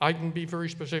 I can be very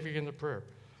specific in the prayer.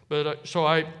 But so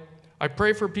I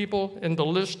pray for people, and the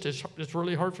list it's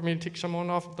really hard for me to take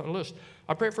someone off the list.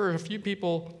 I pray for a few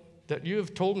people that you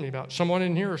have told me about. Someone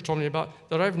in here has told me about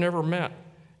that I've never met,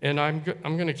 and I'm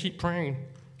going to keep praying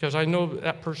because I know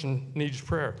that person needs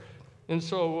prayer. And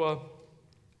so,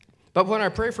 but when I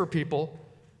pray for people,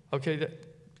 okay,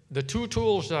 the two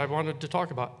tools that I wanted to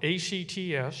talk about,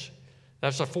 ACTS,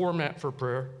 that's a format for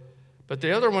prayer. But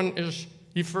the other one is,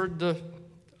 you've heard a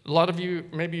lot of you,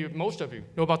 maybe most of you,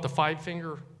 know about the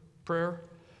 5-finger prayer.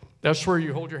 That's where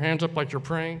you hold your hands up like you're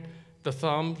praying. The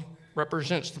thumb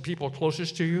represents the people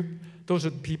closest to you. Those are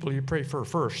the people you pray for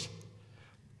first.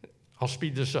 I'll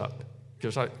speed this up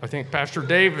because I think Pastor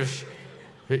Dave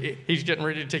he's getting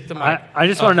ready to take the mic. I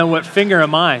just want to know, what finger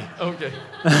am I? Okay.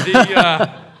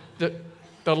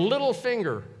 The little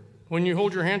finger, when you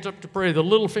hold your hands up to pray, the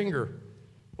little finger,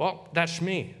 well, that's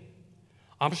me.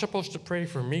 I'm supposed to pray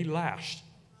for me last.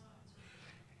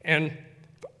 And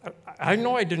I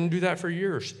know I didn't do that for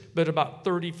years, but about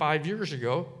 35 years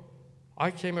ago, I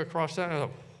came across that and I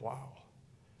thought, wow.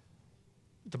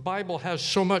 The Bible has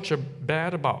so much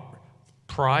bad about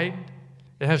pride.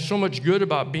 It has so much good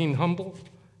about being humble.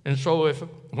 And so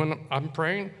when I'm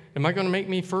praying, am I going to make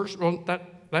me first? Well,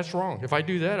 that's wrong. If I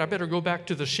do that, I better go back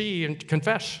to the sea and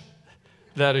confess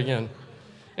that again.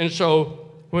 And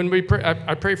so when we pray,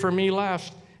 I pray for me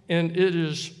last, and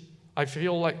I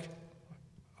feel like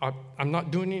I'm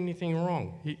not doing anything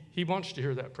wrong. He wants to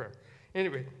hear that prayer.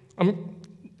 Anyway,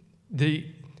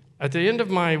 at the end of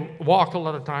my walk, a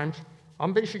lot of times,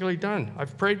 I'm basically done.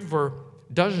 I've prayed for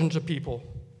dozens of people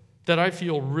that I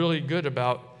feel really good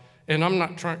about, and I'm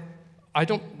not trying.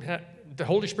 The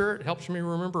Holy Spirit helps me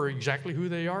remember exactly who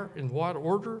they are, in what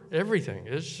order, everything.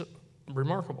 It's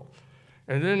remarkable.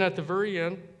 And then at the very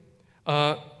end,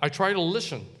 I try to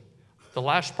listen. The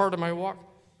last part of my walk,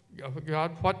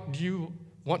 God, what do you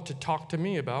want to talk to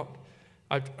me about?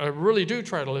 I really do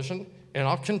try to listen, and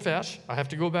I'll confess. I have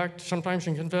to go back sometimes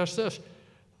and confess this.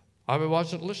 I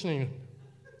wasn't listening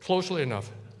closely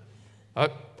enough,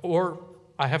 or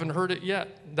I haven't heard it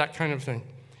yet, that kind of thing.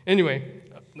 Anyway,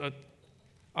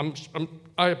 I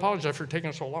apologize for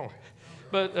taking so long,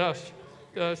 but that's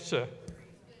fantastic.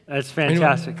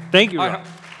 Anyway, Thank you, Rob.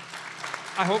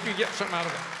 I hope you get something out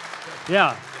of it.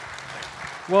 Yeah.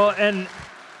 Well, and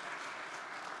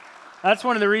that's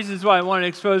one of the reasons why I want to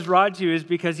expose Rod to you, is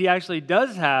because he actually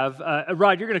does have.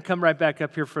 Rod, you're going to come right back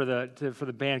up here for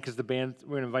the band, because we're going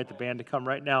to invite the band to come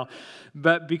right now.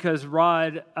 But because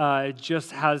Rod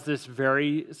just has this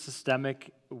very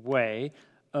systemic way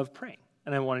of praying,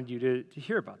 and I wanted you to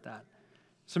hear about that.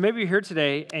 So maybe you're here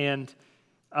today and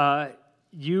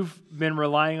you've been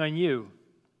relying on you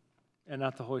and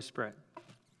not the Holy Spirit.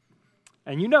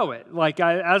 And you know it. Like,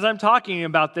 as I'm talking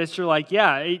about this, you're like,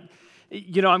 yeah,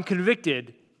 I'm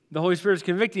convicted. The Holy Spirit's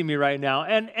convicting me right now.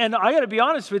 And I got to be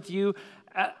honest with you,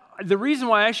 the reason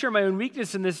why I share my own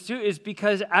weakness in this too is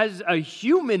because as a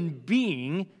human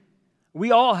being,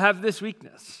 we all have this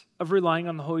weakness of relying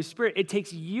on the Holy Spirit. It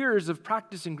takes years of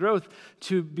practice and growth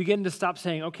to begin to stop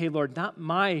saying, okay, Lord, not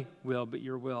my will, but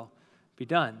your will be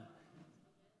done.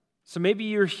 So maybe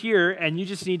you're here and you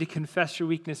just need to confess your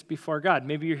weakness before God.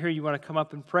 Maybe you're here, you want to come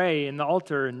up and pray in the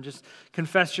altar and just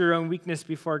confess your own weakness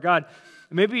before God.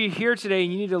 Maybe you're here today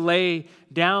and you need to lay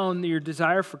down your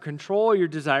desire for control, your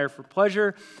desire for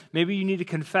pleasure. Maybe you need to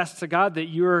confess to God that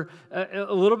you're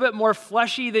a little bit more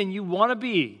fleshy than you want to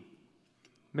be.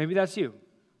 Maybe that's you.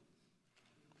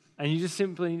 And you just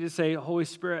simply need to say, Holy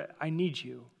Spirit, I need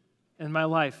you in my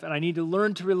life, and I need to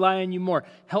learn to rely on you more.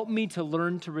 Help me to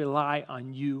learn to rely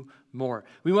on you more.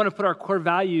 We want to put our core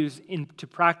values into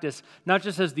practice, not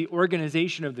just as the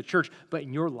organization of the church, but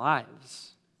in your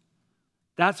lives.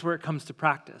 That's where it comes to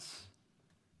practice.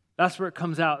 That's where it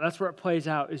comes out. That's where it plays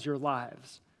out, is your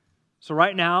lives. So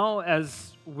right now,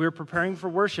 as we're preparing for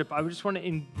worship, I just want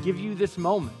to give you this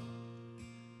moment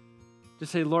to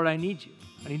say, Lord, I need you.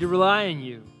 I need to rely on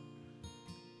you.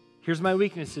 Here's my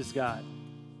weaknesses, God.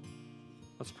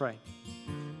 Let's pray.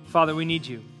 Father, we need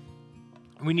you.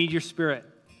 We need your Spirit.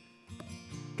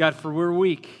 God, for we're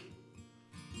weak.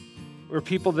 We're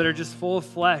people that are just full of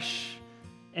flesh,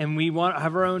 and we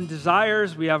have our own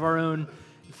desires. We have our own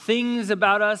things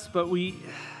about us, but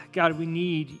God, we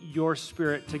need your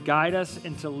Spirit to guide us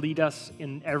and to lead us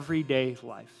in everyday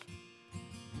life.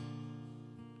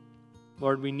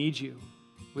 Lord, we need you.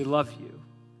 We love you.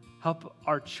 Help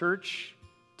our church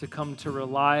to come to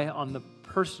rely on the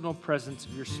personal presence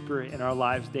of your Spirit in our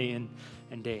lives day in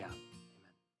and day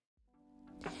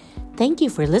out. Thank you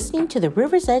for listening to the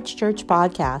River's Edge Church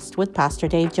podcast with Pastor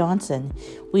Dave Johnson.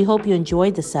 We hope you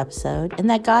enjoyed this episode and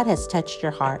that God has touched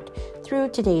your heart through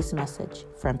today's message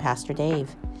from Pastor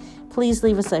Dave. Please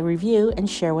leave us a review and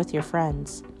share with your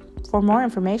friends. For more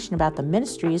information about the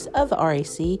ministries of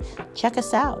RAC, check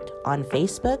us out on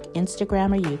Facebook,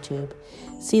 Instagram, or YouTube.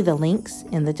 See the links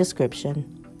in the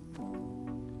description.